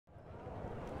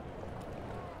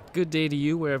Good day to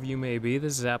you wherever you may be.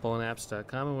 This is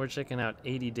appleandapps.com and we're checking out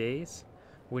 80 Days,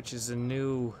 which is a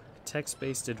new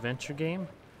text-based adventure game,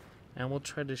 and we'll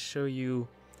try to show you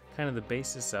kind of the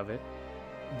basis of it.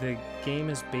 The game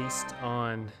is based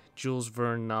on Jules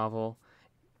Verne novel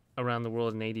Around the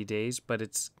World in 80 Days, but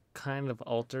it's kind of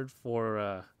altered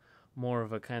for more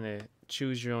of a kind of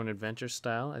choose your own adventure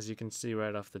style, as you can see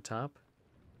right off the top.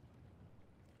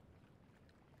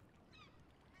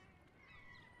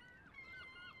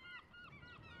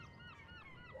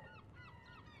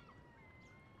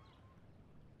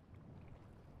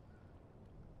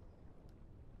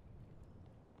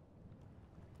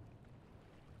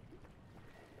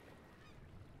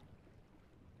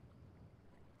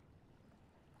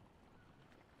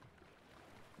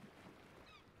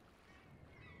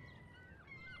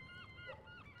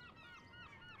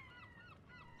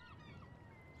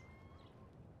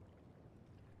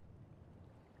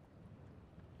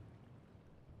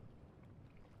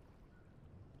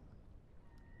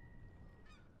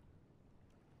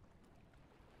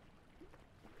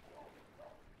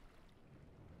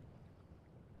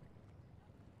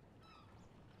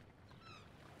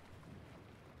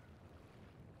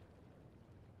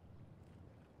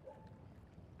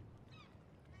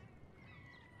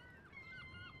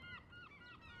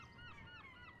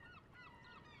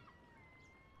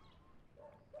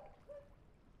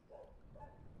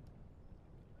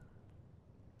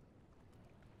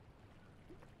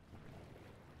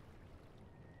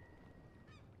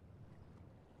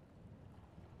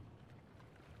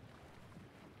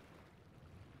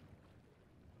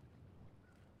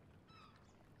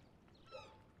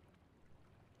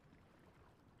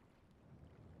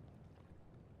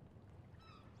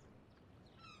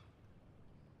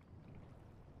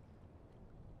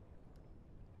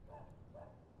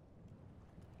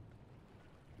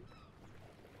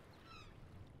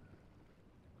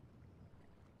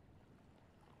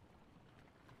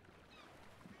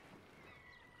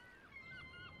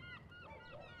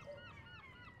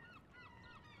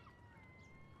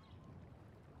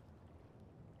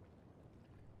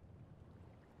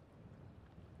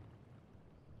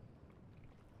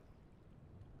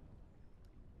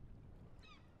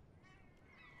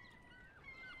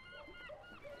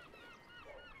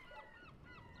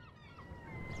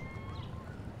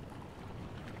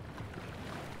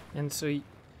 And so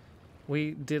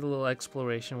we did a little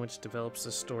exploration, which develops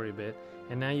the story bit,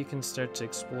 and now you can start to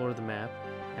explore the map,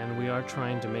 and we are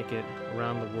trying to make it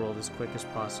around the world as quick as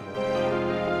possible.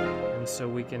 And so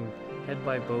we can head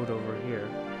by boat over here,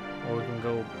 or we can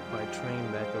go by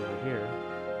train back over here.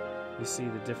 You see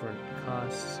the different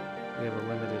costs. We have a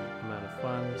limited amount of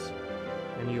funds,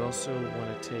 and you also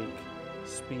want to take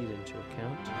speed into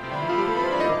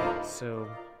account. So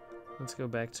let's go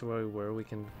back to where we were. We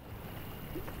can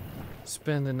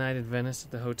spend the night at Venice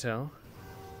at the hotel.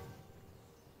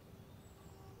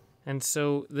 And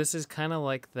so this is kind of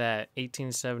like that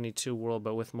 1872 world,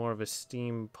 but with more of a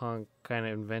steampunk kind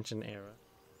of invention era.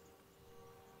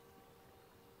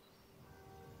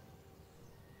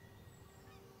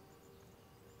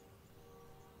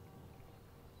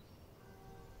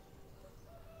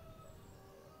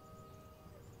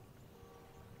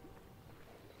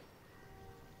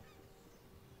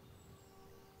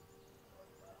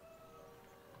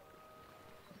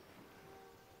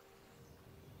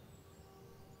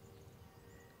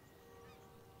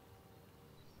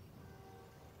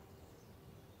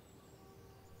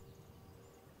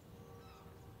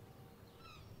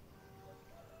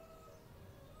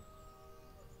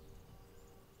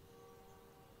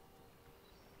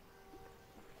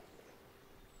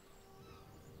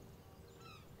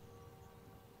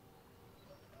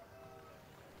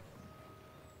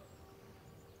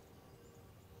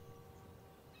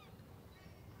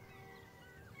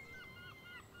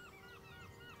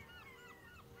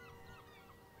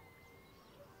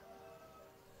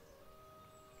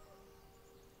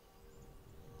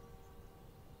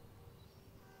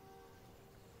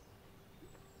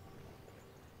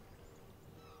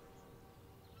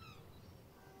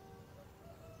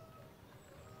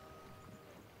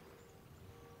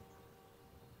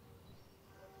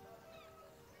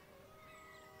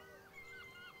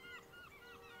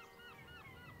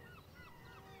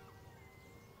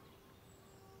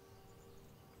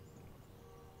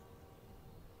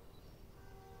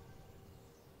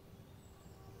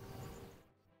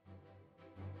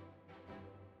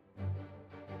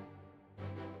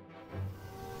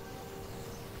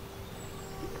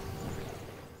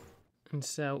 And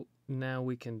so now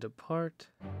we can depart.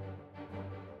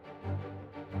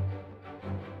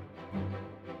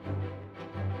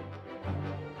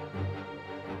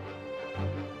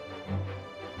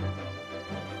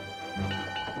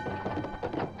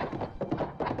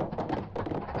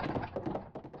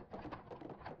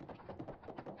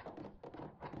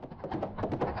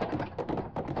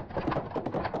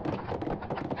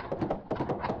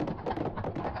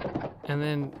 And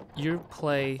then you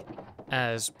play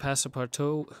as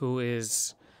Passepartout, who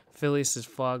is Phileas's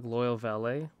Fogg loyal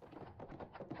valet.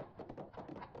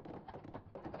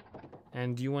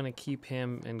 And you want to keep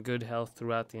him in good health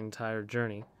throughout the entire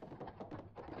journey.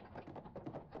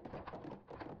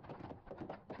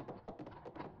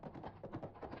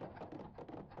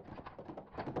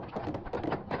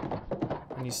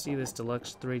 And you see this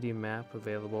deluxe 3D map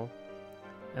available,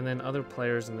 and then other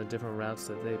players and the different routes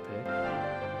that they pick.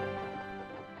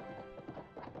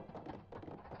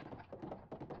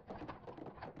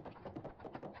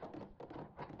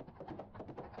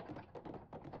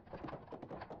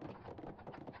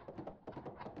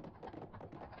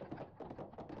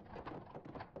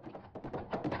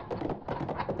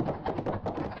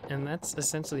 And that's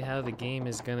essentially how the game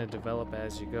is going to develop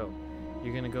as you go.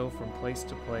 You're going to go from place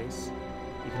to place.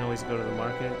 You can always go to the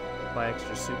market, buy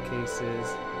extra suitcases,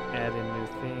 add in new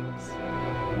things,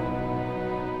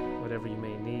 whatever you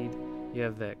may need. You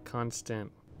have that constant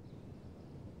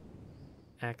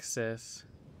access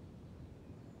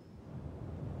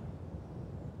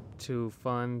to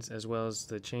funds as well as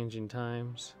the changing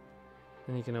times.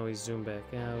 Then you can always zoom back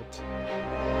out,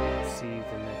 see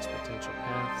the next potential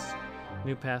paths.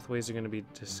 New pathways are going to be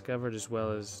discovered as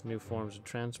well as new forms of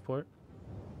transport.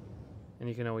 And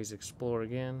you can always explore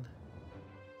again.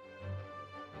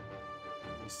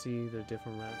 You see the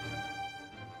different routes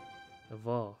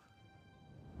evolve.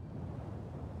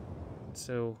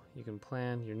 So you can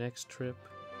plan your next trip.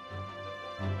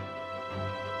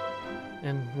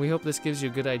 And we hope this gives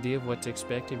you a good idea of what to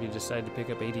expect if you decide to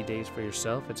pick up 80 Days for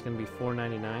yourself. It's going to be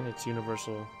 $4.99. It's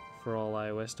universal for all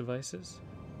iOS devices.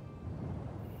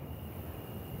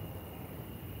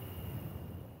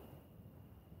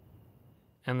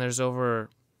 And there's over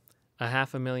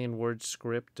 500,000 word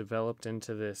script developed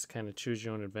into this kind of choose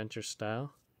your own adventure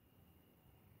style.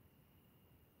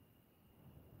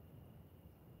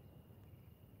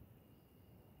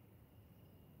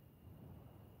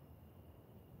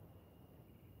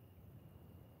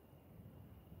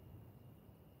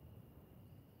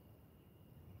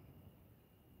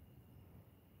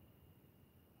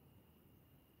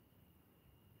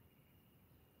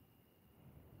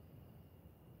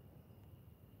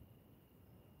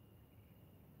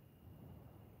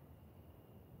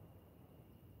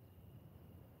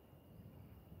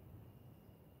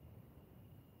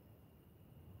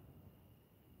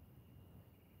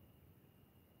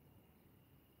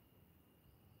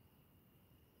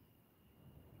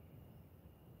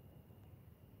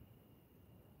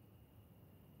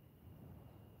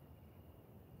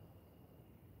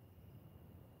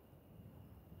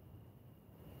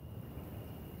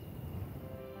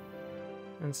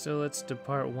 And so let's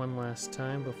depart one last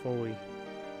time before we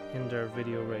end our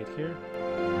video right here.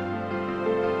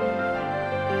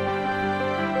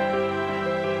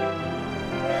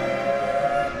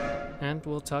 And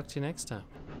we'll talk to you next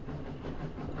time.